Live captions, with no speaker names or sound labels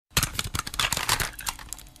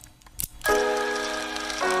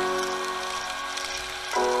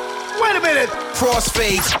minute.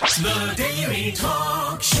 Crossfade. The Daily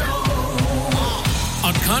Talk Show.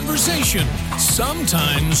 A conversation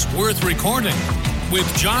sometimes worth recording with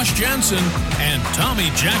Josh Jansen and Tommy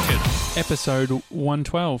Jacket. Episode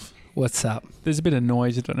 112. What's up? There's a bit of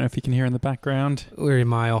noise. I don't know if you can hear in the background. We're in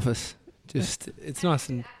my office. It's nice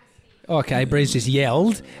and... Okay, Bree's just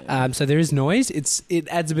yelled. So there is noise. It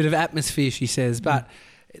adds a bit of atmosphere, she says. But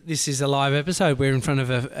this is a live episode. We're in front of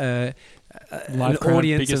an crowd,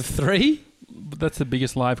 audience of 3. That's the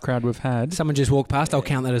biggest live crowd we've had. Someone just walked past. I'll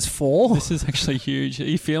count that as 4. This is actually huge. Are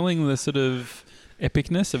you feeling the sort of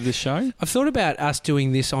epicness of this show? I've thought about us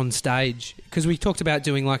doing this on stage because we talked about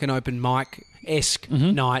doing like an open mic-esque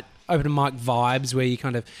night, open mic vibes where you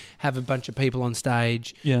kind of have a bunch of people on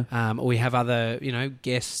stage, or we have other,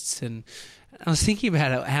 guests. And I was thinking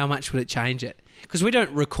about it, how much would it change it? Because we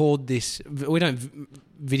don't record this, we don't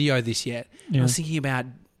video this yet. Yeah. I was thinking about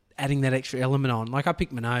adding that extra element on. Like I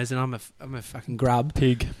pick my nose and I'm a fucking grub.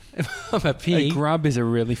 Pig. I'm a pig. A grub is a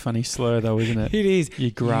really funny slur though, isn't it? It is.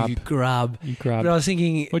 You grub. You grub. You grub. But I was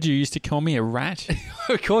thinking... What, you used to call me a rat?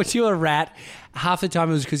 I called you a rat. Half the time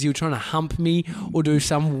it was because you were trying to hump me or do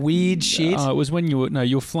some weird shit. It was when you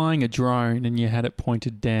were flying a drone and you had it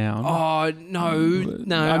pointed down. Oh,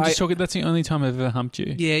 no. I'm just talking, that's the only time I've ever humped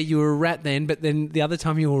you. Yeah, you were a rat then, but then the other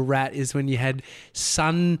time you were a rat is when you had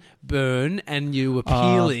sunburn and you were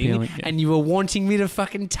peeling and you were wanting me to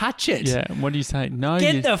fucking touch it. Yeah, what do you say? No,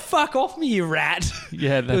 Get the fuck off me, you rat.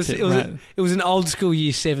 Yeah, that's it. It was an old school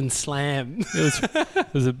Year 7 slam.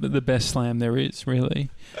 It was the best slam there is, really.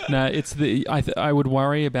 No, it's I would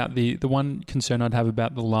worry about the one concern I'd have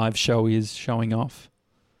about the live show is showing off.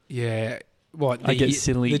 Yeah. What? I get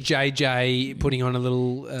silly. The JJ putting on a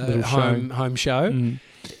little home show. Mm.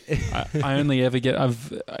 I only ever get...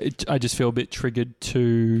 I just feel a bit triggered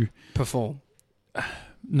to... Perform.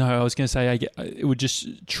 No, I was going to say it would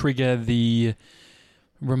just trigger the...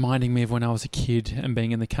 reminding me of when I was a kid and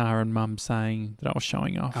being in the car and Mum saying that I was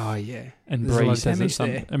showing off. Oh yeah, and Bree says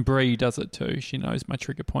it. And Bree does it too. She knows my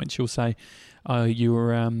trigger point. She'll say, "Oh, you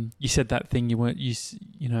were you said that thing. You weren't.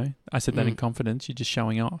 I said that in confidence. You're just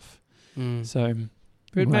showing off." So,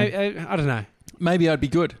 but maybe, I don't know. Maybe I'd be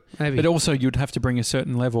good. Maybe, but also you'd have to bring a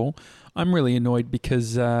certain level. I'm really annoyed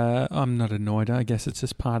because I'm not annoyed. I guess it's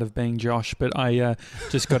just part of being Josh. But I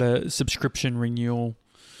just got a subscription renewal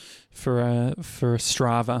for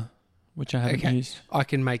Strava, which I haven't used. I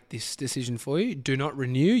can make this decision for you. Do not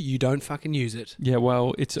renew. You don't fucking use it. Yeah,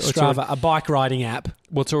 well, it's Strava, a bike riding app.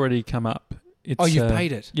 Well, it's already come up. You've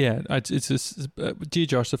paid it? Yeah, dear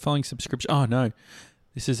Josh, the following subscription... Oh, no.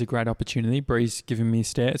 This is a great opportunity. Bree's giving me a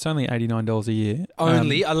stare. It's only $89 a year.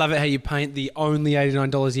 Only? I love it how you paint the only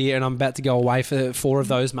 $89 a year and I'm about to go away for 4 of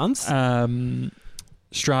those months. Strava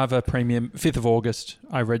Premium, 5th of August,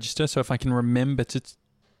 I register. So if I can remember to...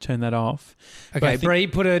 turn that off. Okay, Bree,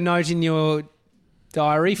 put a note in your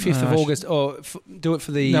diary, 5th of August, or do it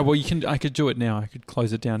for the... No, well, I could do it now. I could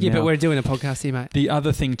close it down now. Yeah, but we're doing a podcast here, mate. The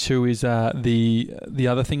other thing, too, is the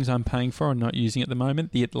other things I'm paying for and not using at the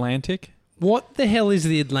moment, The Atlantic. What the hell is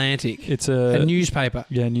The Atlantic? It's a newspaper.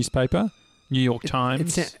 Yeah, newspaper. New York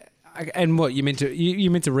Times. And what, you meant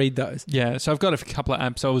to read those? Yeah, so I've got a couple of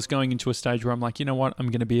apps. I was going into a stage where I'm like, you know what, I'm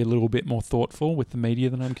going to be a little bit more thoughtful with the media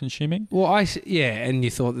that I'm consuming. Well, and you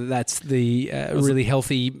thought that's the really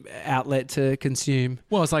healthy outlet to consume.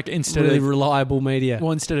 Well, it's like reliable media.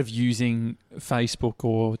 Well, instead of using Facebook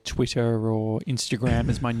or Twitter or Instagram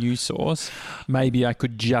as my news source, maybe I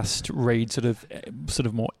could just read sort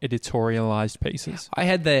of more editorialized pieces. I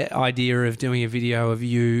had the idea of doing a video of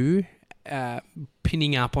you...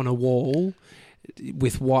 pinning up on a wall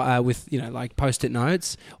with like post-it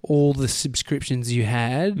notes all the subscriptions you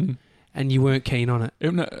had, and you weren't keen on it.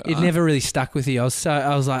 It never really stuck with you. I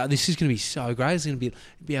was like, this is going to be so great. It's going to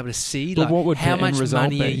be able to see like how much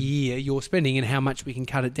money a year you're spending and how much we can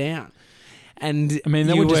cut it down. And I mean,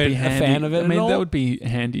 that would just be handy. A fan of it. I mean, that would be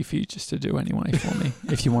handy for you just to do anyway for me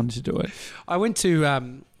if you wanted to do it. I went to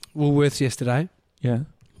Woolworths yesterday. Yeah,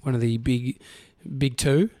 one of the big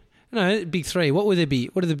 2. No, big 3. What would there be?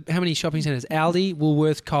 How many shopping centres? Aldi,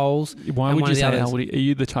 Woolworths, Coles. Why would you say Aldi? Are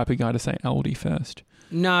you the type of guy to say Aldi first?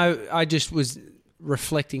 No, I just was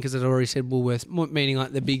reflecting because I'd already said Woolworths, meaning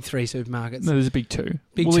like the big 3 supermarkets. No, there's a big 2.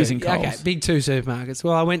 Woolies and Coles. Okay, big 2 supermarkets.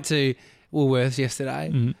 Well, I went to Woolworths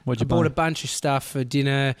yesterday. What'd you buy? Bought a bunch of stuff for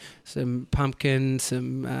dinner, some pumpkin,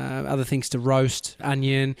 some other things to roast,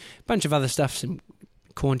 onion, a bunch of other stuff, some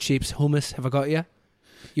corn chips, hummus. Have I got you?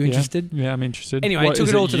 You interested? Yeah, I'm interested. Anyway, took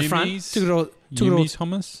it all to the front. Yumi's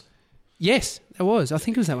hummus? Yes, that was. I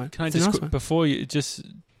think it was that one. Can I just before you just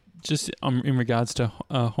in regards to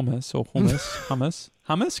hummus or hummus?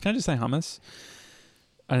 Hummus? Can I just say hummus?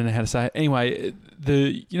 I don't know how to say it. Anyway,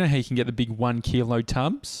 you know how you can get the big 1 kilo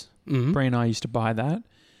tubs? Mm-hmm. Brie and I used to buy that.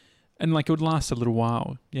 And like it would last a little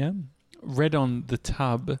while, yeah? Read on the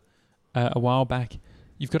tub a while back,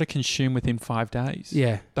 you've got to consume within 5 days.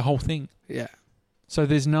 Yeah. The whole thing. Yeah. So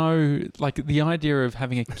there's no, like the idea of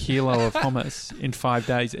having a kilo of hummus in 5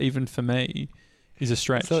 days, even for me, is a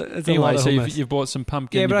stretch. So it's anyway, a lot of hummus. You've bought some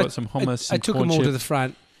pumpkin, you've bought some hummus. I took them all to the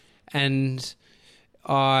front and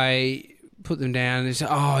I put them down and said,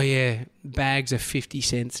 oh yeah, bags are 50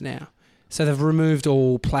 cents now. So they've removed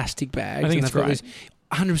all plastic bags. I think it's great.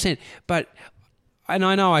 100%. And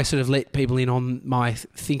I know I sort of let people in on my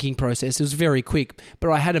thinking process. It was very quick.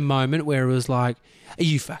 But I had a moment where it was like, are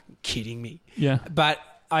you fucking kidding me? Yeah. But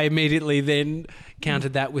I immediately then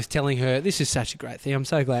countered that with telling her, this is such a great thing. I'm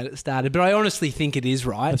so glad it started. But I honestly think it is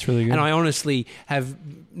right. That's really good. And I honestly have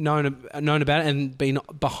known about it and been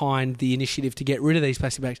behind the initiative to get rid of these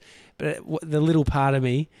plastic bags. But the little part of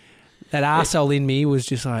me, that arsehole in me was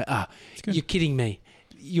just like, you're kidding me.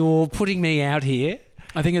 You're putting me out here.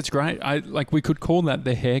 I think it's great. We could call that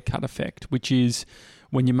the haircut effect, which is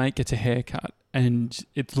when your mate gets a haircut and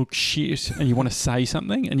it looks shit and you want to say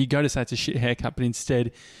something and you go to say it's a shit haircut, but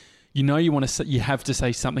instead you have to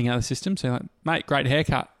say something out of the system. So you're like, mate, great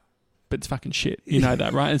haircut, but it's fucking shit. You know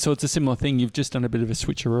that, right? And so it's a similar thing. You've just done a bit of a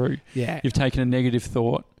switcheroo. Yeah. You've taken a negative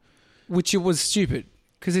thought. Which it was stupid,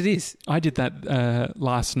 because it is. I did that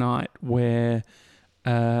last night where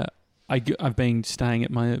I've been staying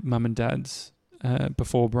at my mum and dad's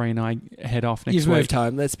before Brie and I head off next week. You've moved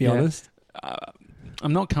home, let's be honest.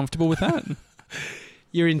 I'm not comfortable with that.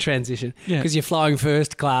 You're in transition because you're flying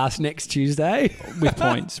first class next Tuesday. with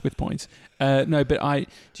points. No, but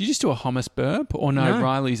did you just do a hummus burp? Or no.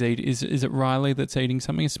 Riley's eating. Is it Riley that's eating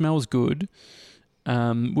something? It smells good. She's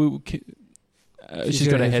got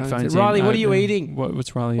her headphones in. Riley, what are you eating?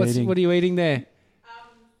 What's Riley eating? What are you eating there?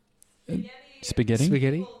 Spaghetti?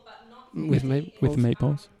 With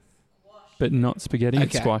meatballs? But not spaghetti,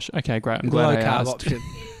 it's squash. Okay, great. I'm glad I asked. Option.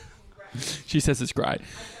 She says it's great.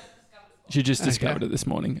 She just discovered it this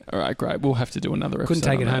morning. All right, great. We'll have to do another episode. Couldn't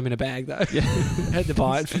take it home in a bag, though. Yeah. Had to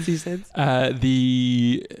buy it 50 cents.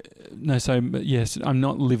 Yes, I'm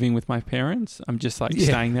not living with my parents. I'm just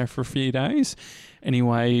staying there for a few days.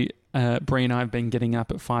 Anyway, Brie and I have been getting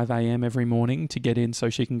up at 5 a.m. every morning to get in so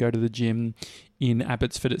she can go to the gym in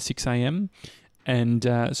Abbotsford at 6 a.m. And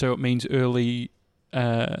so it means early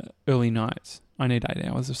nights. I need 8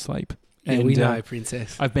 hours of sleep. Yeah, we know,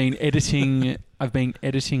 princess. I've been editing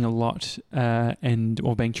a lot, I've been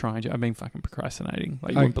fucking procrastinating.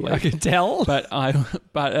 Like you wouldn't believe. I can tell. But I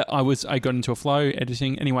got into a flow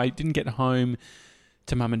editing. Anyway, didn't get home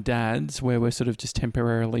to mum and dad's where we're sort of just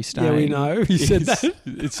temporarily staying. Yeah, we know. You said that.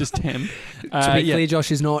 It's just temp. To be clear,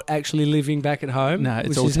 Josh is not actually living back at home. No,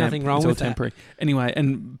 it's all nothing wrong with temporary. Anyway,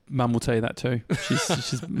 and mum will tell you that too.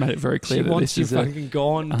 She's made it very clear that this is fucking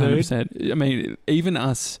gone, 100%. Dude. I mean, even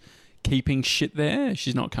us keeping shit there,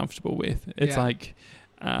 she's not comfortable with. It's like...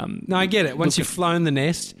 no, I get it. Once you've flown the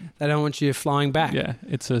nest, they don't want you flying back. Yeah,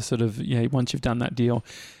 it's a sort of... Yeah, once you've done that deal.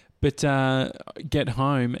 But get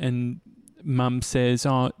home and mum says,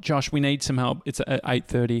 oh, Josh, we need some help. It's at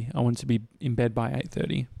 8:30. I want to be in bed by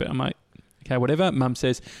 8:30. But I'm like, okay, whatever. Mum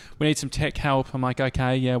says, we need some tech help. I'm like,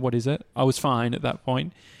 okay, yeah, what is it? I was fine at that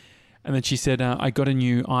point. And then she said, I got a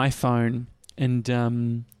new iPhone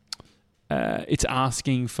and... it's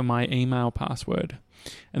asking for my email password.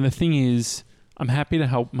 And the thing is, I'm happy to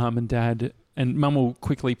help mum and dad. And mum will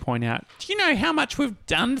quickly point out, do you know how much we've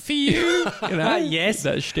done for you? You know, yes.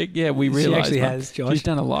 That shtick. Yeah, we realised. She actually has, Josh. She's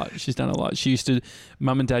done a lot.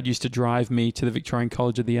 Mum and dad used to drive me to the Victorian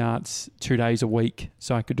College of the Arts 2 days a week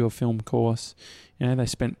so I could do a film course. You know, they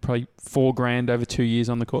spent probably $4,000 over 2 years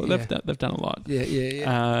on the course. Yeah. They've done a lot.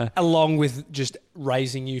 Yeah. Along with just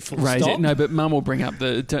raising you full stop. No, but mum will bring up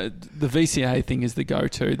the VCA thing is the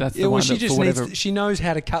go-to. That's the one well, she that just for whatever... she knows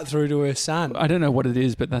how to cut through to her son. I don't know what it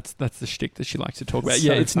is, but that's the shtick that she likes to talk about.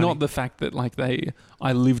 So it's funny. not the fact that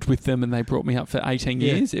I lived with them and they brought me up for 18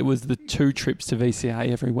 years. It was the 2 trips to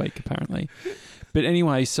VCA every week, apparently. But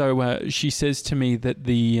anyway, so she says to me that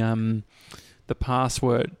the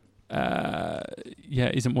password...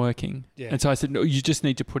 isn't working. Yeah. And so I said, no, you just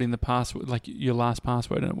need to put in the password, like your last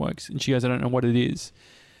password, and it works. And she goes, I don't know what it is.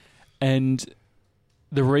 And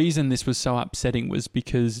the reason this was so upsetting was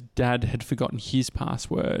because Dad had forgotten his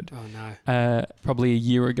password. Oh no. Probably a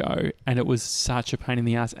year ago, and it was such a pain in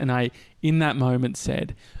the ass. And I, in that moment,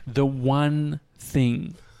 said, the one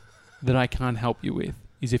thing that I can't help you with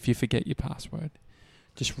is if you forget your password.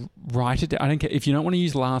 Just write it down. I don't care. If you don't want to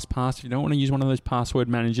use LastPass, if you don't want to use one of those password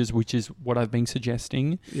managers, which is what I've been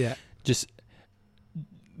suggesting, just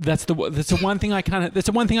That's the one thing I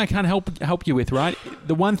can't help you with, right?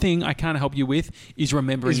 The one thing I can't help you with is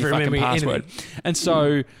remembering your fucking password. And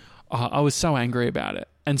so I was so angry about it.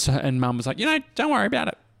 And Mum was like, don't worry about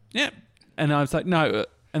it. Yeah. And I was like, no.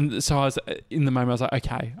 And so I was in the moment. I was like,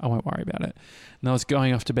 okay, I won't worry about it. And I was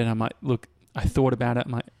going off to bed. I'm like, look, I thought about it.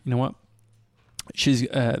 I'm like, you know what?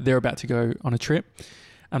 They're about to go on a trip.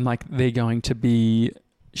 I'm like,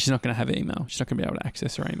 she's not going to have email. She's not going to be able to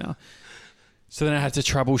access her email. So then I had to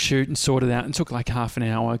troubleshoot and sort it out, and took like half an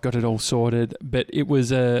hour, got it all sorted. But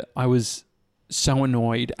I was so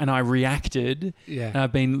annoyed, and I reacted. Yeah. And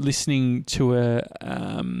I've been listening to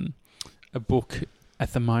a book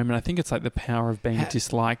at the moment. I think it's like The Power of Being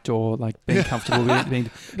Disliked, or like being comfortable with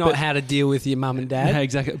it. Not how to deal with your mum and dad. Yeah,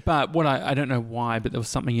 exactly. But what I don't know why, but there was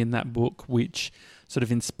something in that book which sort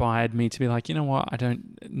of inspired me to be like, you know what, I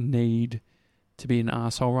don't need to be an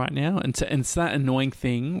asshole right now. And it's that annoying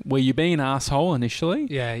thing where you be an asshole initially.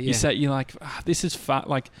 Yeah. You're like, this is fun.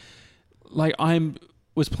 Like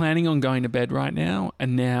was planning on going to bed right now,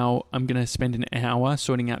 and now I'm going to spend an hour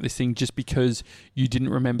sorting out this thing just because you didn't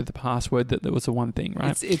remember the password that there was the one thing,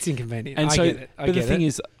 right? It's inconvenient. And I get it. But the thing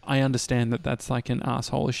is, I understand that that's like an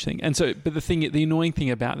asshole-ish thing. And so, but the annoying thing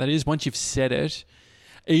about that is once you've said it,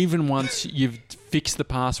 even once you've fixed the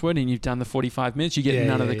password and you've done the 45 minutes, you get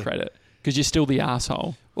none of the credit because you're still the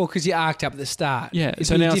asshole. Well, because you arced up at the start. Yeah.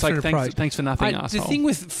 So now it's like, thanks for nothing, asshole. The thing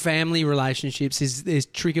with family relationships is there's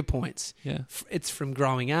trigger points. Yeah. It's from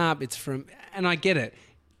growing up. And I get it.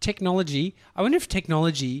 Technology, I wonder if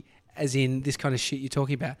technology, as in this kind of shit you're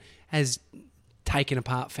talking about, has taken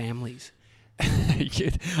apart families. I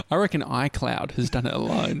reckon iCloud has done it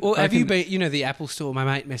alone. Well, have you been, the Apple store, my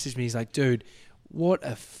mate messaged me, he's like, dude, what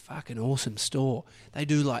a fucking awesome store.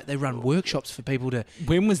 They run workshops for people to...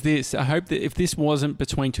 When was this? I hope that if this wasn't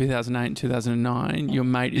between 2008 and 2009, your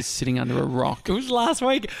mate is sitting under a rock. It was last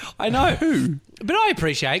week. I know. But I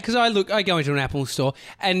appreciate it because I go into an Apple store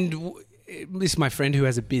and... This is my friend who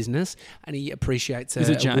has a business, and he appreciates a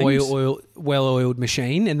well-oiled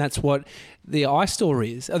machine, and that's what the iStore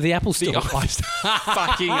is. The Apple Store.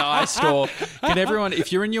 Fucking iStore. Can everyone,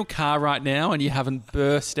 if you're in your car right now and you haven't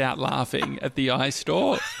burst out laughing at the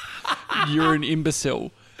iStore, you're an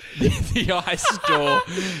imbecile. The iStore.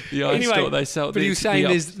 The iStore. Anyway, they sell. But he was saying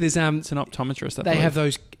there's it's an optometrist. They have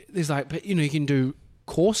those. There's you can do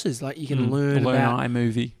courses, like you can learn about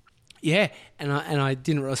iMovie. Yeah, and I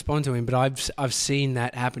didn't respond to him, but I've seen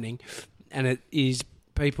that happening, and it is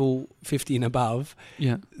people 50 and above.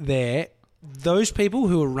 Yeah, there, those people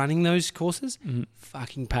who are running those courses,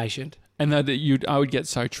 fucking patient. And I would get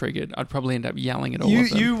so triggered, I'd probably end up yelling at all of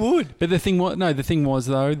them. You would. But the thing was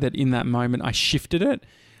though that in that moment I shifted it,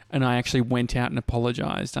 and I actually went out and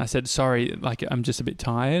apologized. I said, "Sorry, I'm just a bit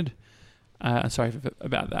tired. Sorry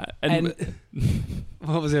about that." And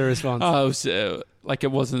what was their response? Oh,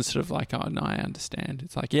 it wasn't sort of like, "Oh no, I understand."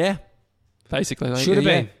 It's like, yeah, basically, like, should have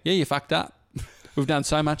been. Yeah, you fucked up. We've done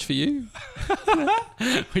so much for you,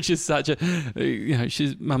 which is such a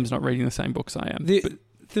mum's not reading the same books I am.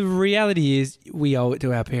 The reality is, we owe it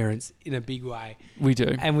to our parents in a big way. We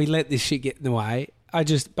do, and we let this shit get in the way.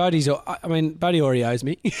 Buddy already owes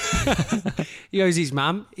me. He owes his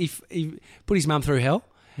mum. He put his mum through hell.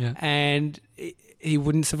 Yeah. And he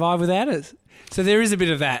wouldn't survive without us. So there is a bit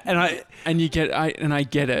of that, and I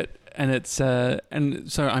get it, and it's and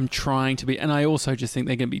so I'm trying to be, and I also just think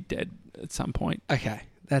they're going to be dead at some point. Okay,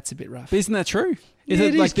 that's a bit rough. But isn't that true? It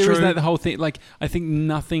is there true. Is that the whole thing? Like, I think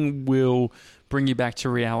nothing will bring you back to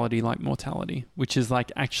reality like mortality, which is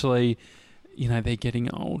like actually, they're getting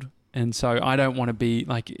old, and so I don't want to be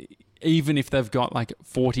like, even if they've got like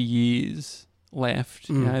 40 years left,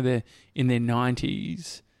 they're in their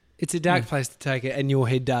 90s. It's a dark place to take it, and your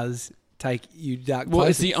head does take you dark places. Well,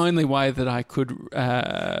 it's the only way that I could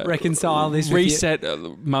reconcile this. Reset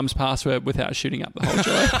mum's password without shooting up the whole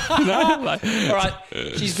job. All right,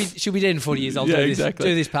 she'll be dead in 40 years. I'll do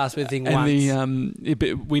this password thing and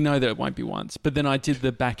once. We know that it won't be once. But then I did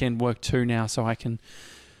the back end work too now, so I can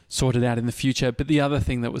sort it out in the future. But the other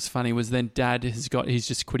thing that was funny was then Dad he's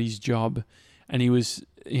just quit his job, and he was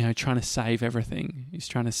trying to save everything. He's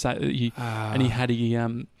trying to save, and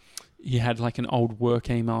he had like an old work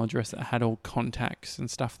email address that had all contacts and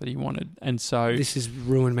stuff that he wanted. And so this has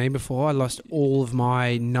ruined me before. I lost all of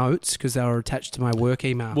my notes because they were attached to my work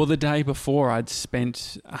email. Well, the day before I'd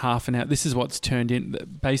spent half an hour. This is what's turned in.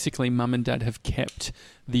 Basically, Mum and Dad have kept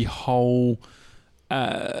the whole,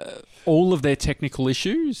 all of their technical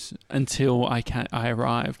issues until I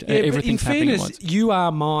arrived. Yeah, Everything's but in happening fairness, at once. you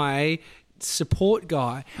are my support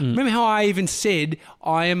guy. Remember how I even said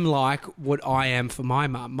I am like what I am for my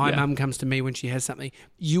mum. My mum comes to me when she has something.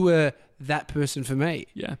 You were that person for me.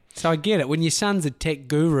 Yeah. So I get it. When your son's a tech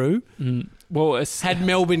guru, well, had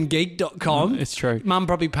melbournegeek.com. It's true. Mum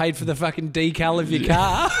probably paid for the fucking decal of your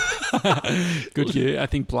car. Good you. I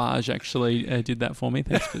think Blage actually did that for me.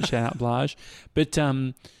 Thanks for the shout out, Blage. But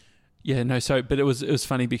but it was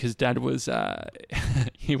funny because Dad was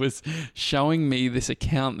he was showing me this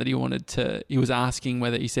account that he was asking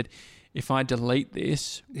whether, he said, if I delete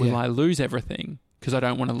this, will I lose everything? Because I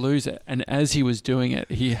don't want to lose it. And as he was doing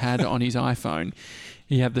it, he had on his iPhone,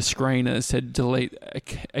 he had the screen that said delete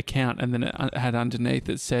account, and then it had underneath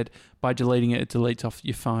it said, by deleting it, it deletes off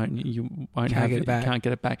your phone. You won't Can't have get it it back. Can't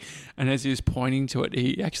get it back. And as he was pointing to it,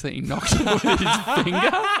 he actually knocked it with his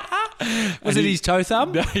finger. Was it his toe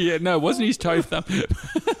thumb? No, it wasn't his toe thumb.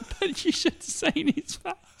 But you should have seen his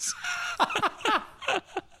face.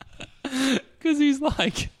 Because he's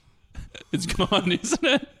like, it's gone, isn't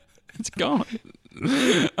it? It's gone.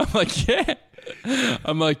 I'm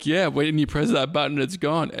like, yeah. When you press that button, it's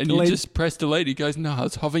gone. And delete. You just press delete. He goes, no, I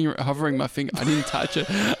was hovering my finger. I didn't touch it.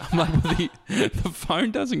 I'm like, well, the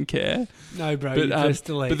phone doesn't care. No, bro, you press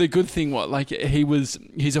delete. But the good thing,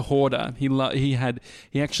 he's a hoarder. He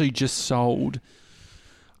actually just sold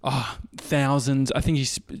thousands. I think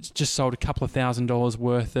he's just sold a couple of $1,000s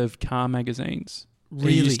worth of car magazines.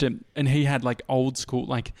 Really? And he had like old school,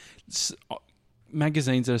 like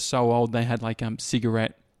magazines that are so old, they had like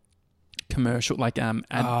cigarette commercial, like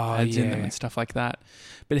ads in them and stuff like that.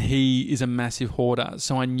 But he is a massive hoarder,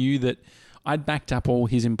 so I knew that I'd backed up all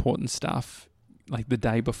his important stuff like the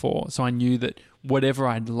day before, so I knew that whatever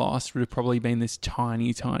I'd lost would have probably been this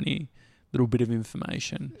tiny little bit of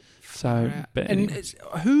information. So, but anyway.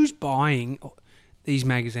 And who's buying these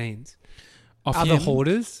magazines? Other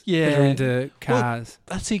hoarders that are into cars.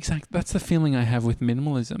 Well, that's the feeling I have with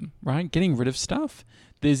minimalism, right? Getting rid of stuff.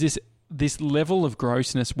 There's this level of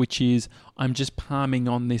grossness, which is I'm just palming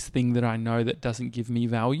on this thing that I know that doesn't give me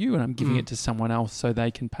value, and I'm giving it to someone else so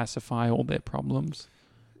they can pacify all their problems.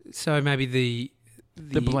 So maybe the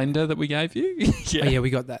blender that we gave you? Oh, yeah,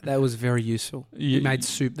 we got that. That was very useful. We made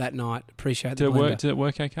soup that night. Appreciate the blender. Did it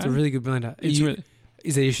work okay? It's a really good blender. Is there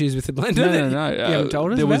Issues issues with the blender? No. You haven't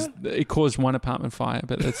told us about? It caused one apartment fire,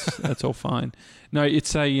 but that's all fine. No,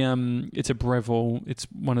 it's a Breville. It's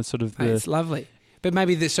one of sort of the. It's lovely, but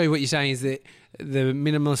maybe so. What you're saying is that the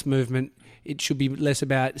minimalist movement, it should be less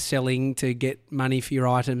about selling to get money for your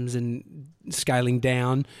items and scaling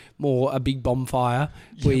down, more a big bonfire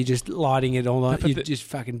where you're just lighting it all up. You're just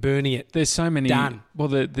fucking burning it. There's so many. Done. Well,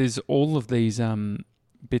 there's all of these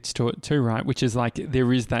bits to it too, right? Which is like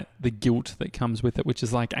there is the guilt that comes with it, which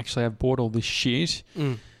is like, actually I've bought all this shit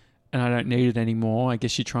and I don't need it anymore. I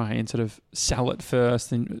guess you try and sort of sell it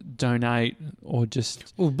first and donate, or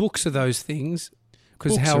just... Well, books are those things,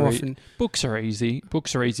 because how often... Books are easy.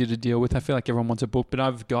 Books are easy to deal with. I feel like everyone wants a book, but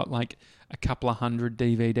I've got like a couple of 100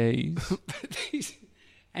 DVDs.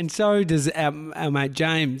 And so does our mate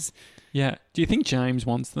James. Yeah. Do you think James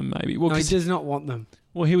wants them maybe? Well, no, he does not want them.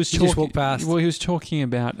 Well, he was just walked past. Well, he was talking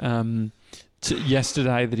about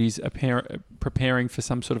yesterday that he's preparing for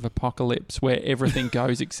some sort of apocalypse where everything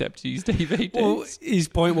goes except his DVDs. Well, his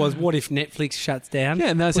point was, what if Netflix shuts down? Yeah,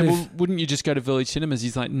 and I said, well, wouldn't you just go to Village Cinemas?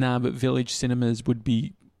 He's like, nah, but Village Cinemas would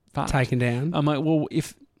be fucked. Taken down. I'm like, well,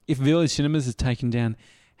 if Village Cinemas is taken down,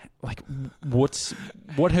 like,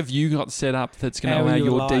 what have you got set up that's going to allow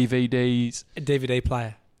your DVDs? A DVD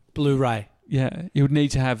player, Blu-ray. Yeah, you would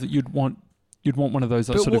need to have. You'd want one of those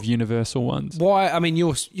sort of universal ones. Why? I mean,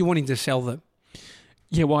 you're wanting to sell them.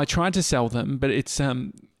 Yeah, well, I tried to sell them, but it's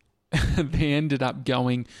they ended up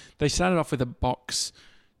going. They started off with a box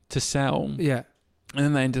to sell. Yeah, and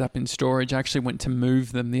then they ended up in storage. I actually went to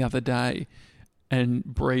move them the other day, and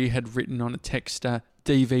Bree had written on a texter,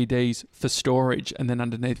 DVDs for storage, and then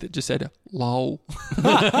underneath it just said "lol."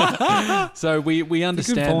 So we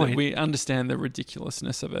understand the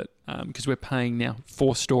ridiculousness of it, because we're paying now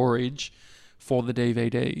for storage for the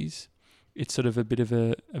DVDs. It's sort of a bit of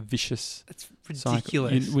a vicious. It's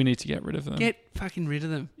ridiculous. We need to get rid of them. Get fucking rid of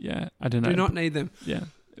them. Yeah, I don't know. Do not need them. Yeah,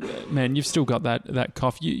 man, you've still got that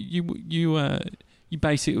cough. You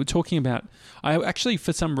basically were talking about. I actually,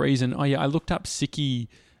 for some reason, I looked up Sickie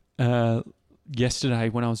yesterday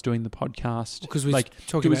when I was doing the podcast, because we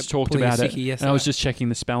talked about it, and I was just checking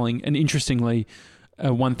the spelling. And interestingly,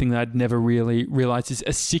 one thing that I'd never really realised is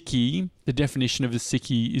a sickie. The definition of a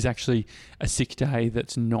sickie is actually a sick day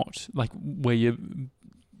that's not like where you're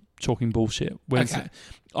talking bullshit. Whereas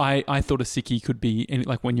I thought a sickie could be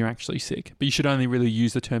like when you're actually sick, but you should only really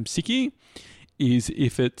use the term sickie is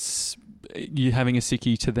if it's you having a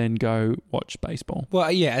sickie to then go watch baseball.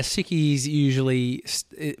 Well, yeah, a sickie is usually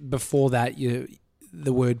before that.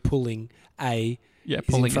 The word pulling a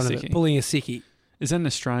pulling a sickie. Pulling a sickie. Is that an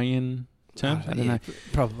Australian term? I don't know.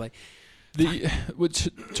 Probably.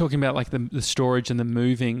 Talking about like the storage and the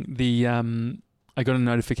moving. I got a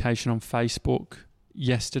notification on Facebook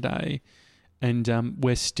yesterday, and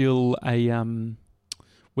we're still a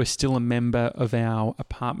member of our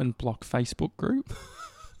apartment block Facebook group.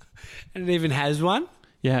 And it even has one?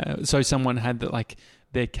 Yeah. So someone had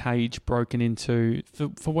their cage broken into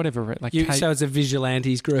for whatever. So it's a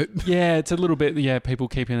vigilantes group. Yeah, it's a little bit, people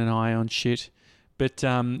keeping an eye on shit. But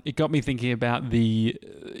it got me thinking about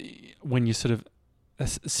when you're sort of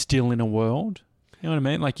still in a world. You know what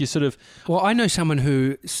I mean? Like you sort of... Well, I know someone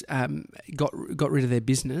who got rid of their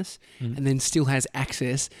business and then still has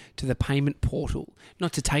access to the payment portal.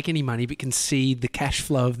 Not to take any money, but can see the cash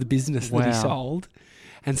flow of the business that he sold.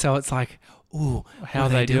 And so it's like, ooh, how are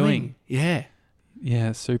they doing? Yeah.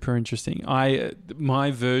 Yeah, super interesting.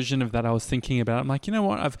 My version of that, I was thinking about, I'm like, you know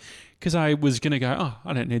what? Because I was going to go,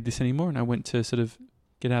 I don't need this anymore. And I went to sort of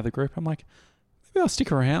get out of the group. I'm like, maybe I'll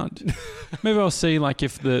stick around. Maybe I'll see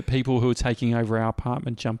if the people who are taking over our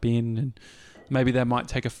apartment jump in, and maybe they might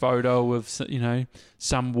take a photo of,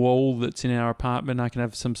 some wall that's in our apartment. I can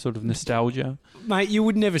have some sort of nostalgia. Mate, you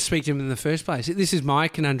would never speak to them in the first place. This is my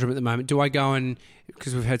conundrum at the moment. Do I go and,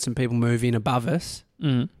 because we've had some people move in above us,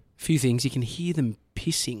 few things, you can hear them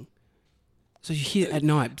pissing. So you hear at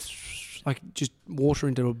night, just water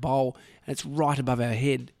into a bowl, and it's right above our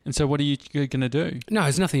head. And so what are you going to do? No,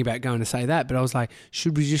 it's nothing about going to say that, but I was like,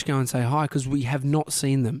 should we just go and say hi? Because we have not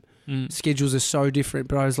seen them. Schedules are so different,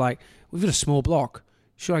 but I was like, we've got a small block.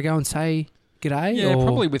 Should I go and say g'day? Yeah,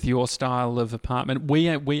 probably with your style of apartment. We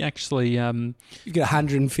actually... You've got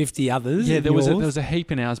 150 others. Yeah, there was a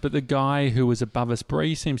heap in ours, but the guy who was above us,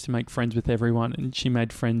 Bree, seems to make friends with everyone, and she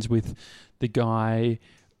made friends with the guy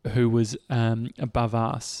who was above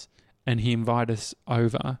us, and he invited us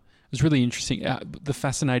over. It was really interesting. The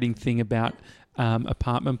fascinating thing about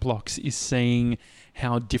apartment blocks is seeing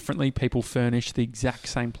how differently people furnish the exact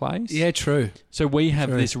same place. Yeah, true. So we have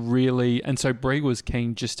this really... And so Bree was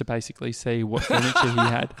keen just to basically see what furniture he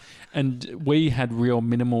had. And we had real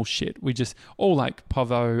minimal shit. We just... All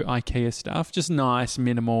Povo, IKEA stuff. Just nice,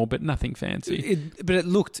 minimal, but nothing fancy.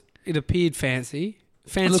 It appeared fancy.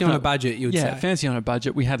 Fancy on a budget, you would say. Yeah, fancy on a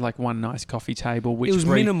budget. We had one nice coffee table. Which it was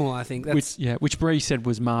minimal, I think. Which Bree said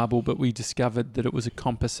was marble, but we discovered that it was a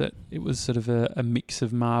composite. It was sort of a mix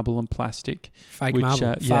of marble and plastic. Fake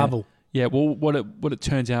marble. Farble. Yeah, well, what it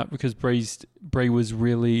turns out, because Bree was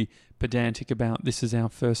really pedantic about, this is our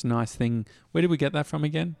first nice thing. Where did we get that from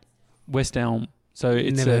again? West Elm. So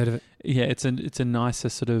it's never heard of it. Yeah, it's a nicer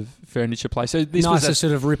sort of furniture place. So this was a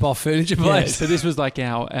sort of rip-off furniture place. Yeah, so this was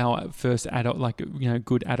our first adult,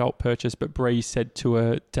 good adult purchase. But Bree said to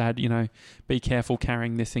her dad, be careful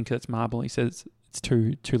carrying this thing because it's marble. He says it's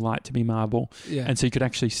too light to be marble. Yeah. And so you could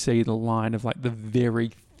actually see the line of the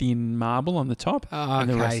very thin marble on the top, and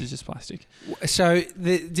the rest is just plastic. So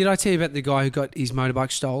did I tell you about the guy who got his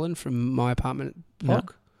motorbike stolen from my apartment block?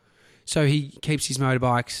 No. So he keeps his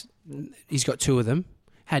motorbikes. He's got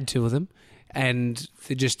had two of them, and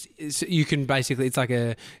they're you can basically, it's like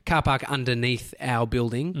a car park underneath our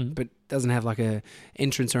building, but doesn't have a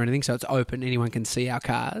entrance or anything, so it's open, anyone can see our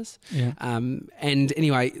cars. Yeah. And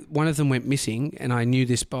anyway, one of them went missing, and I knew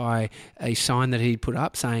this by a sign that he'd put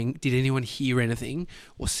up saying, did anyone hear anything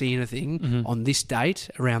or see anything on this date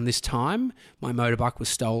around this time? My motorbike was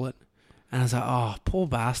stolen. And I was like, oh, poor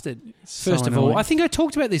bastard. First of all, I think I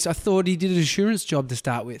talked about this. I thought he did an insurance job to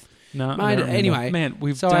start with. No, mate, anyway. Man,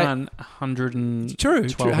 we've done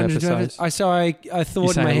 112 episodes. I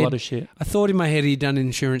thought in my head, a lot of shit. I thought in my head he'd done an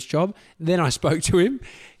insurance job. Then I spoke to him.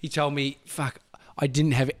 He told me, fuck, I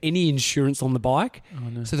didn't have any insurance on the bike. Oh,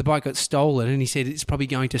 no. So the bike got stolen, and he said it's probably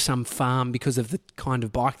going to some farm because of the kind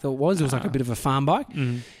of bike that it was. It was like a bit of a farm bike.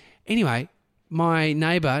 Anyway, my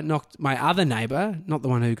other neighbour, not the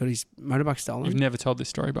one who got his motorbike stolen. You've never told this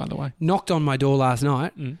story, by the way. Knocked on my door last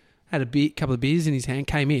night, had a couple of beers in his hand,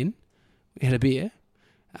 came in, we had a beer.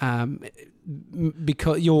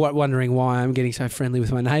 Because you're wondering why I'm getting so friendly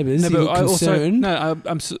with my neighbours. No, but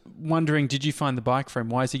I'm wondering, did you find the bike for him?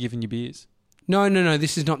 Why is he giving you beers? No.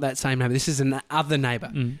 This is not that same neighbour. This is another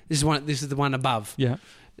neighbour. This is the one above. Yeah.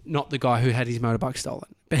 Not the guy who had his motorbike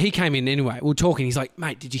stolen. But he came in anyway. We were talking. He's like,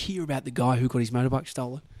 mate, did you hear about the guy who got his motorbike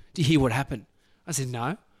stolen? Did you hear what happened? I said, no.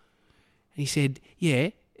 And he said,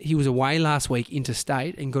 yeah, he was away last week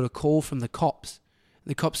interstate and got a call from the cops. And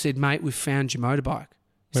the cops said, mate, we've found your motorbike.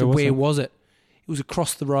 I said, where was it? It was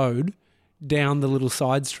across the road down the little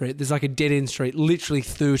side street. There's like a dead-end street literally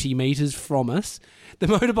 30 metres from us. The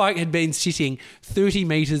motorbike had been sitting 30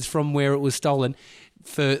 metres from where it was stolen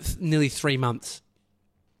for nearly 3 months.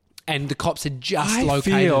 And the cops had just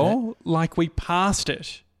located it. I feel like we passed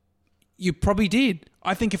it. You probably did.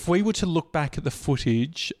 I think if we were to look back at the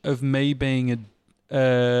footage of me being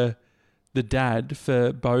the dad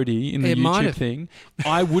for Bodhi in the YouTube thing,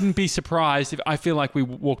 I wouldn't be surprised if I feel like we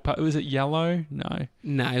walked past. Was it yellow? No,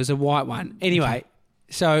 it was a white one. Anyway,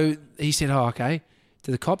 so he said, "Oh, okay."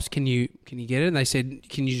 To the cops, can you get it? And they said,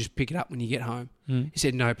 "Can you just pick it up when you get home?" He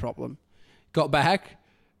said, "No problem." Got back,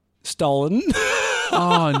 stolen.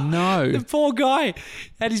 Oh, no. The poor guy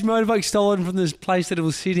had his motorbike stolen from this place that it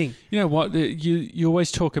was sitting. You know what? You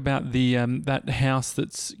always talk about the that house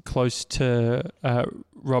that's close to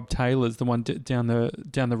Rob Taylor's, the one down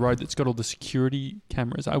the road that's got all the security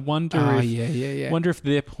cameras. I wonder wonder if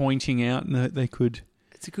they're pointing out and that they could...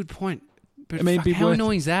 It's a good point. But how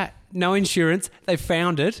annoying is that? No insurance. They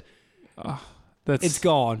found it. It's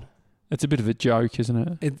gone. It's a bit of a joke,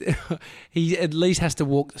 isn't it? He at least has to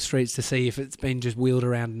walk the streets to see if it's been just wheeled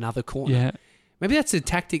around another corner. Yeah. Maybe that's a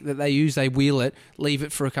tactic that they use. They wheel it, leave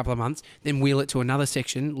it for a couple of months, then wheel it to another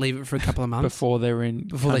section, leave it for a couple of months. Before they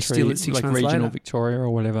steal it 6 months regional later. Victoria or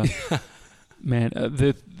whatever. Man,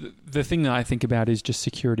 the thing that I think about is just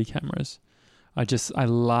security cameras. I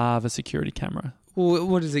love a security camera. Well,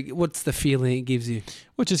 what is it? What's the feeling it gives you?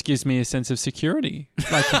 Well, it just gives me a sense of security.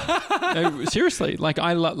 Like, no, seriously, like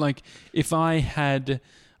if I had,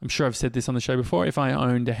 I'm sure I've said this on the show before. If I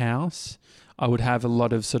owned a house, I would have a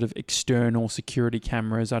lot of sort of external security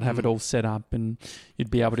cameras. I'd have it all set up, and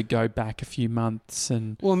you'd be able to go back a few months.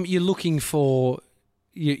 And well, you're looking for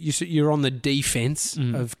you're on the defense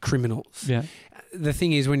of criminals. Yeah. The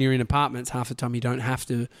thing is, when you're in apartments, half the time you don't have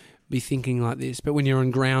to be thinking like this. But when you're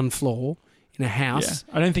on ground floor. In a house,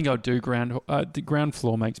 I don't think I'd do the ground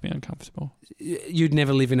floor makes me uncomfortable. You'd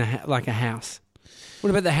never live in a house. What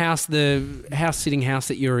about the house sitting house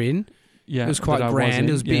that you're in? Yeah, it was quite grand.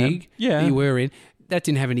 It was big. Yeah, that you were in. That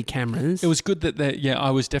didn't have any cameras. It was good that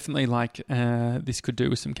I was definitely like this could do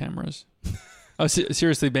with some cameras. I was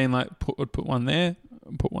seriously being like, put one there,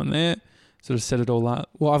 put one there. Sort of set it all up.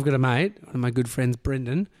 Well, I've got a mate, one of my good friends,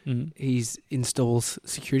 Brendan. He installs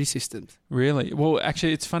security systems. Really? Well,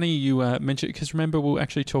 actually, it's funny you mentioned, because remember we were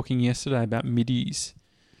actually talking yesterday about middies.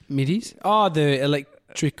 Middies? Oh, the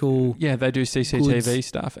electrical... Yeah, they do CCTV goods.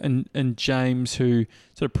 Stuff. And James, who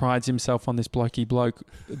sort of prides himself on this blokey bloke,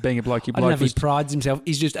 being a blokey bloke. I don't know if he prides himself.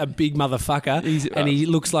 He's just a big motherfucker, and he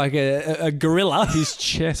looks like a gorilla. His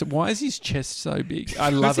chest... Why is his chest so big? I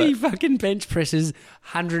love it. He fucking bench presses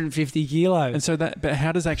 150 kilos. And so but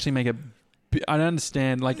how does that actually make I don't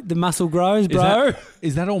understand. Like the muscle grows, bro.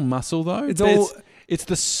 Is that all muscle though? It's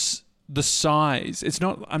the size. It's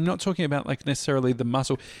not. I'm not talking about like necessarily the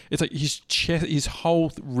muscle. It's like his chest. His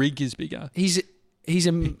whole rig is bigger. He's a he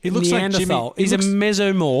looks Neanderthal. Like he's a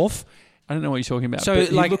mesomorph. I don't know what you're talking about. So but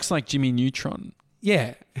he looks like Jimmy Neutron.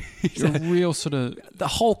 Yeah, he's a real sort of the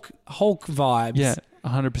Hulk vibes. Yeah,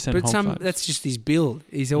 100%. But that's just his build.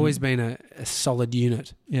 He's always been a solid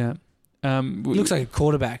unit. Yeah, he looks like a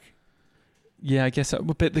quarterback. Yeah, I guess so.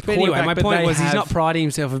 But anyway, my point was he's not priding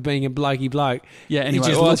himself of being a blokey bloke. Yeah,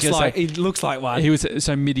 anyway. He looks like one.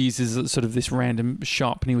 So Middies is sort of this random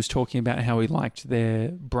shop, and he was talking about how he liked their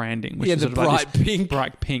branding. Which is the bright pink.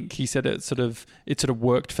 Bright pink. He said it sort of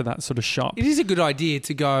worked for that sort of shop. It is a good idea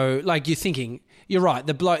to go, like you're thinking, you're right,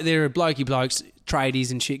 there are blokey blokes,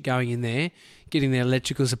 tradies and shit going in there, getting their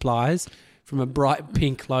electrical supplies from a bright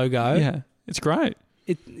pink logo. Yeah, it's great.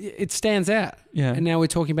 It stands out. Yeah. And now we're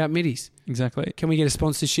talking about middies. Exactly. Can we get a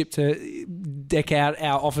sponsorship to deck out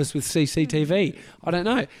our office with CCTV? I don't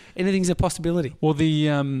know. Anything's a possibility. Well,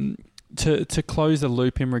 the to close the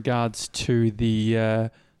loop in regards to the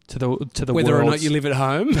whether or not you live at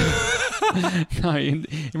home. No, in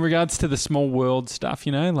regards to the small world stuff,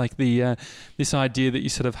 like the this idea that you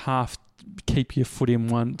sort of half keep your foot in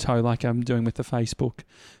one toe, like I'm doing with the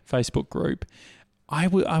Facebook group. I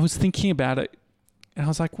was thinking about it. And I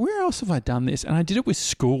was like, where else have I done this? And I did it with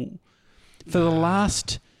school. For the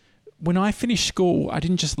last... When I finished school, I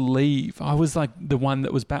didn't just leave. I was like the one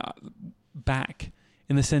that was back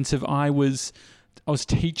in the sense of I was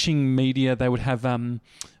teaching media. They would have... I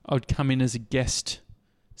would come in as a guest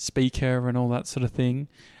speaker and all that sort of thing.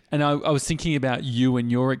 And I was thinking about you and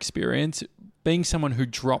your experience. Being someone who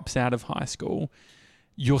drops out of high school,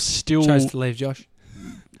 you're still... Chose to leave, Josh.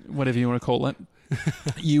 Whatever you want to call it.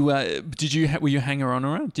 Were you hanger on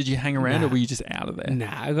around? Did you hang around, or were you just out of there? Nah,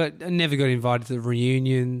 I never got invited to the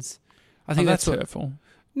reunions. I think that's hurtful.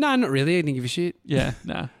 No, not really. I didn't give a shit. Yeah,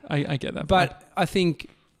 nah, I get that. But I think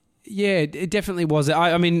Yeah, it definitely was.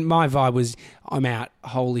 I mean, my vibe was, I'm out.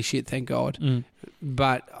 Holy shit, thank God. And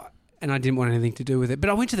I didn't want anything to do with it. But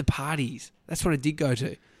I went to the parties. That's what I did go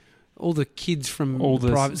to. All the kids from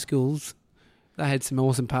private schools, they had some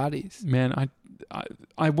awesome parties. Man,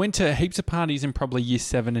 I went to heaps of parties in probably year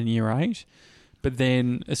 7 and year 8. But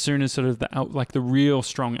then as soon as sort of the real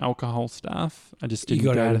strong alcohol stuff, I just didn't go.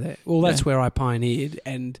 You got out of there. Well, that's where I pioneered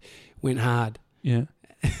and went hard. Yeah.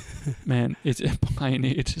 Man, it's a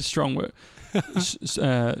pioneer. It's a strong word.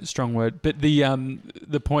 Strong word. But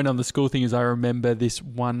the point on the school thing is I remember this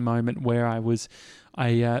one moment where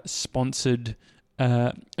I sponsored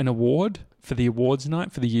an award for the awards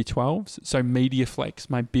night for the year 12s. So MediaFlex,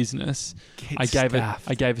 my business, I gave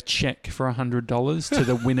a check for $100 to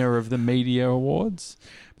the winner of the media awards.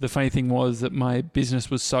 The funny thing was that my business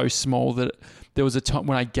was so small that there was a time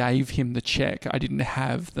when I gave him the check, I didn't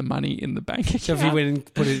have the money in the bank account. So if he went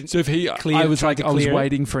and put it, I was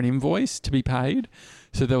waiting for an invoice to be paid.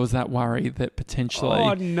 So there was that worry that potentially.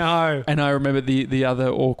 Oh no! And I remember the other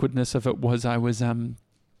awkwardness of it was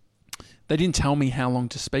they didn't tell me how long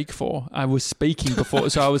to speak for. I was speaking before,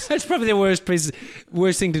 so I was. That's probably the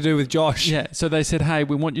worst thing to do with Josh. Yeah. So they said, "Hey,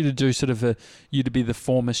 we want you to do sort of you to be the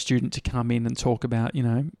former student to come in and talk about,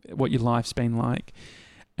 what your life's been like."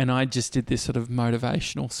 And I just did this sort of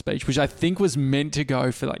motivational speech, which I think was meant to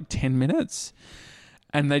go for like 10 minutes.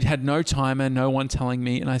 And they'd had no timer, no one telling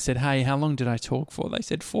me. And I said, "Hey, how long did I talk for?" They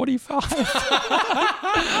said 45.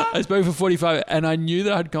 I spoke for 45, and I knew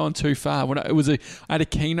that I'd gone too far. I had a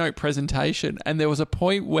keynote presentation, and there was a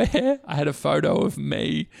point where I had a photo of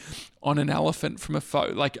me on an elephant from a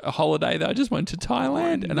holiday that I just went to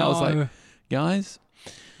Thailand. And I was like, guys,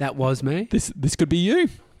 that was me. This could be you.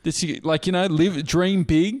 This, live, dream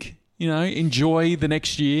big. Enjoy the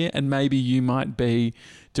next year, and maybe you might be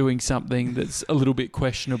doing something that's a little bit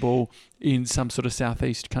questionable in some sort of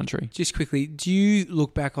southeast country. Just quickly, do you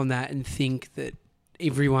look back on that and think that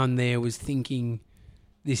everyone there was thinking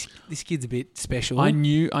this kid's a bit special? I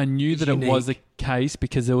knew that unique. It was a case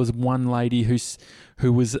because there was one lady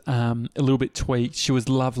who was a little bit tweaked. She was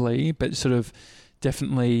lovely, but sort of.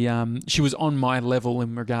 Definitely, she was on my level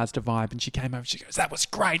in regards to vibe, and she came over and she goes, "That was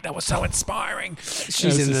great. That was so inspiring."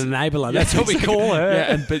 She's an enabler. That's what we call her.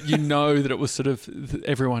 Yeah, but that it was sort of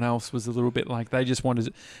everyone else was a little bit like they just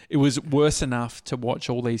wanted. It was worse enough to watch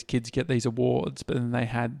all these kids get these awards, but then they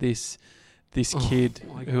had this kid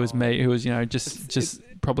who was me, who was just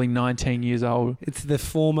probably 19 years old. It's the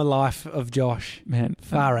former life of Josh. Man,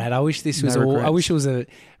 far out. I wish this was all. I wish it was a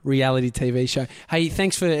reality TV show. Hey,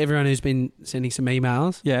 thanks for everyone who's been sending some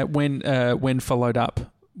emails. Yeah, when followed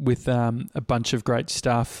up with a bunch of great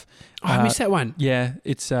stuff. I missed that one. Yeah,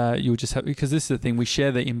 it's you'll just have, because this is the thing, we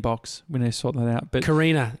share the inbox. We need to sort that out. But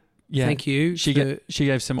Karina, thank you. She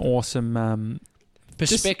gave some awesome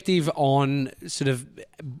perspective on sort of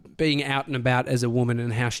being out and about as a woman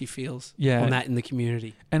and how she feels on that in the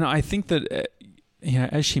community. And I think that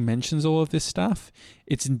as she mentions all of this stuff,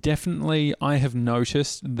 it's definitely, I have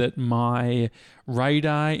noticed that my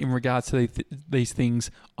radar in regards to these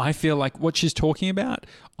things, I feel like what she's talking about,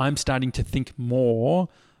 I'm starting to think more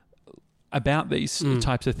about these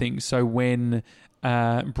types of things. So when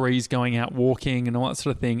Bree's going out walking and all that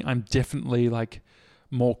sort of thing, I'm definitely like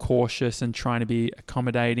more cautious and trying to be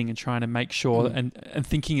accommodating and trying to make sure and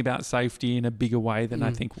thinking about safety in a bigger way than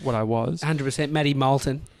I think what I was. 100%. Matty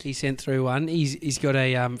Moulton, he sent through one. He's got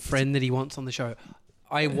a friend that he wants on the show.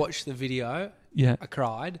 I watched the video. Yeah. I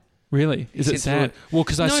cried. Really? Is it sad? Well,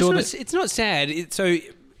 because I saw that... It's not sad.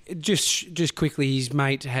 Just quickly, his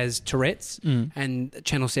mate has Tourette's and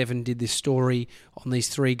Channel 7 did this story on these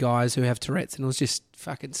 3 guys who have Tourette's, and it was just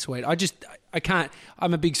fucking sweet. I can't...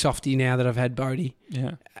 I'm a big softie now that I've had Bodhi.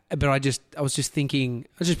 Yeah. But I was just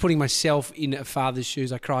putting myself in a father's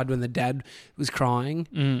shoes. I cried when the dad was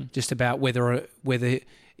crying just about whether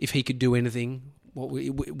if he could do anything, what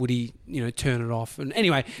would he, turn it off? And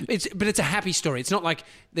anyway, it's a happy story. It's not like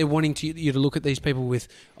they're wanting you to look at these people with,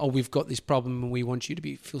 we've got this problem and we want you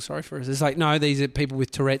to feel sorry for us. It's like, no, these are people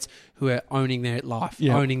with Tourette's who are owning their life,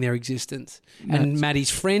 owning their existence. And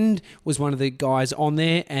Maddie's friend was one of the guys on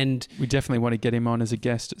there, and we definitely want to get him on as a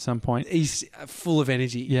guest at some point. He's full of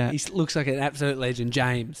energy. Yeah, he looks like an absolute legend,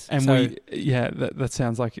 James. And that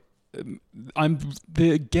sounds like.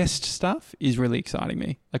 The guest stuff is really exciting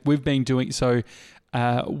me. Like we've been doing so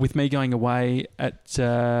with me going away at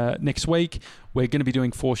next week. We're going to be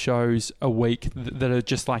doing 4 shows a week that are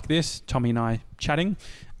just like this. Tommy and I chatting.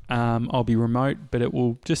 I'll be remote, but it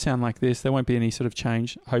will just sound like this. There won't be any sort of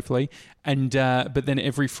change, hopefully. And but then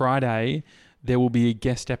every Friday there will be a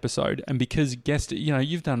guest episode. And because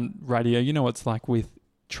you've done radio, you know what it's like with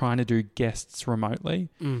trying to do guests remotely.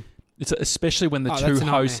 It's especially when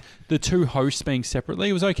the two hosts being separately.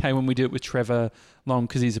 It was okay when we did it with Trevor Long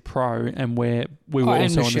because he's a pro, and we were also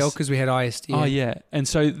and Michelle because we had IST. Oh yeah, and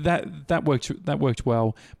so that worked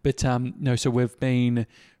well. But no, so we've been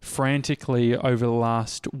frantically over the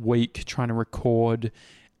last week trying to record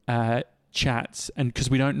chats, and because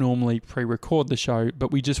we don't normally pre-record the show,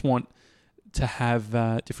 but we just want to have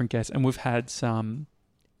different guests, and we've had some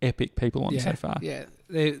epic people on so far. Yeah.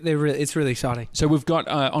 It's really exciting. So we've got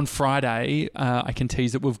on Friday, I can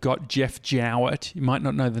tease that we've got Jeff Jowett. You might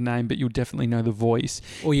not know the name, but you'll definitely know the voice.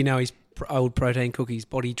 Or his old Protein Cookies,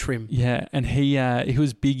 Body Trim. Yeah, and he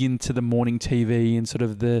was big into the morning TV in sort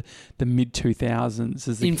of the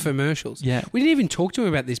mid-2000s. Infomercials. Yeah. We didn't even talk to him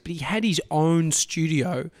about this, but he had his own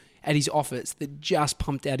studio at his office that just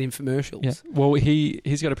pumped out infomercials. Yeah. Well,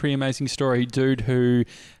 he's got a pretty amazing story. Dude who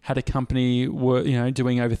had a company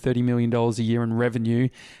doing over $30 million a year in revenue,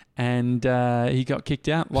 and he got kicked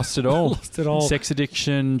out, lost it all. Sex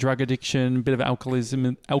addiction, drug addiction, bit of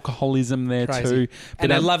alcoholism there too.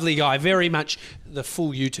 But a lovely guy, very much the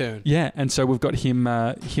full U-turn. Yeah, and so we've got him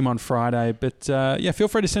on Friday. But feel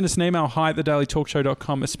free to send us an email,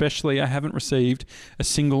 hi@thedailytalkshow.com. Especially, I haven't received a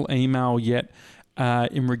single email yet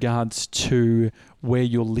in regards to where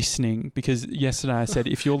you're listening, because yesterday I said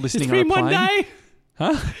if you're listening on a plane... It's been 1 day.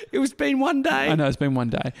 Huh? It's been 1 day. I know, it's been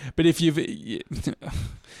 1 day. But if you've... that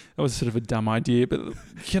was sort of a dumb idea, but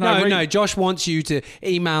No, Josh wants you to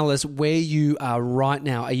email us where you are right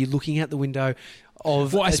now. Are you looking out the window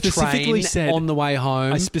of a train on the way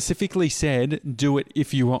home? I specifically said do it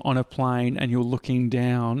if you were on a plane and you're looking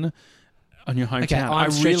down on your hometown. Okay,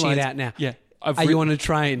 I'm stretching it out now. Yeah. Are you on a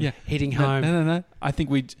train heading home? No. I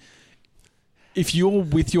think if you're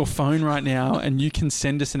with your phone right now and you can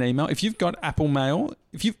send us an email, if you've got Apple Mail,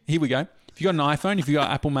 here we go. If you've got an iPhone, if you've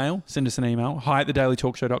got Apple Mail, send us an email,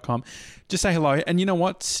 hi@thedailytalkshow.com. Just say hello. And you know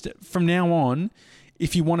what? From now on,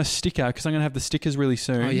 if you want a sticker, because I'm going to have the stickers really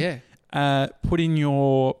soon. Oh, yeah. Put in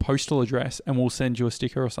your postal address and we'll send you a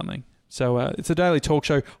sticker or something. So it's a Daily Talk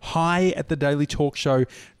Show.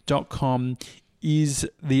 hi@thedailytalkshow.com is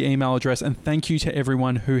the email address, and thank you to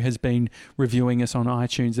everyone who has been reviewing us on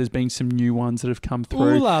iTunes. There's been some new ones that have come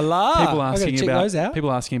through. Ooh la la! People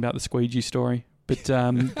asking about the squeegee story, but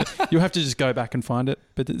you'll have to just go back and find it.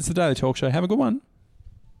 But it's the Daily Talk Show. Have a good one.